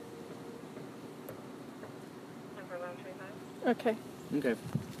Okay. Okay.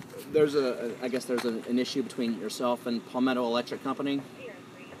 I guess there's an issue between yourself and Palmetto Electric Company.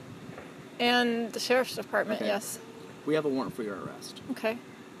 And the sheriff's department, Okay. yes. We have a warrant for your arrest. Okay.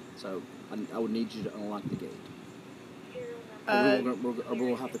 So I would need you to unlock the gate.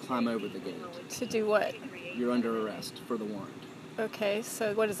 We'll have to climb over the gate. To do what? You're under arrest for the warrant. Okay,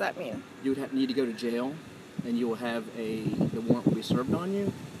 so what does that mean? You would need to go to jail, and you will have the warrant will be served on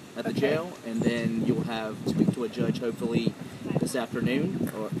you at the jail, and then you will have speak to a judge hopefully this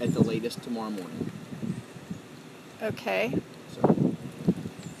afternoon or at the latest tomorrow morning. Okay.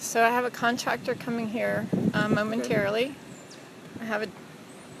 So I have a contractor coming here momentarily. Okay. I have a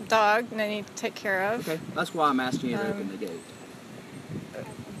dog that I need to take care of. Okay, that's why I'm asking you to open the gate.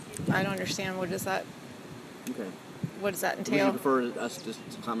 I don't understand. What does that? Okay. What does that Would entail? you prefer us just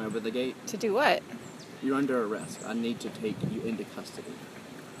to climb over the gate? To do what? You're under arrest. I need to take you into custody.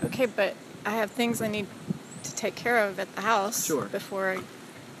 Okay, but I have things I need to take care of at the house before I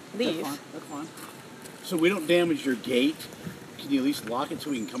leave. That's fine. So we don't damage your gate. Can you at least lock it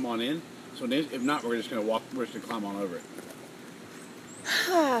so we can come on in? So if not, we're just going to walk. We're just going to climb on over it.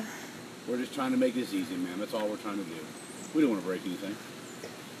 We're just trying to make this easy, man. That's all we're trying to do. We don't want to break anything.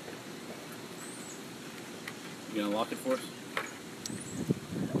 You gonna lock it for us?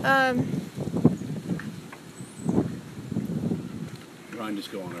 Ryan,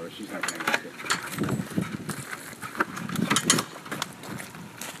 just go on over. She's not paying attention.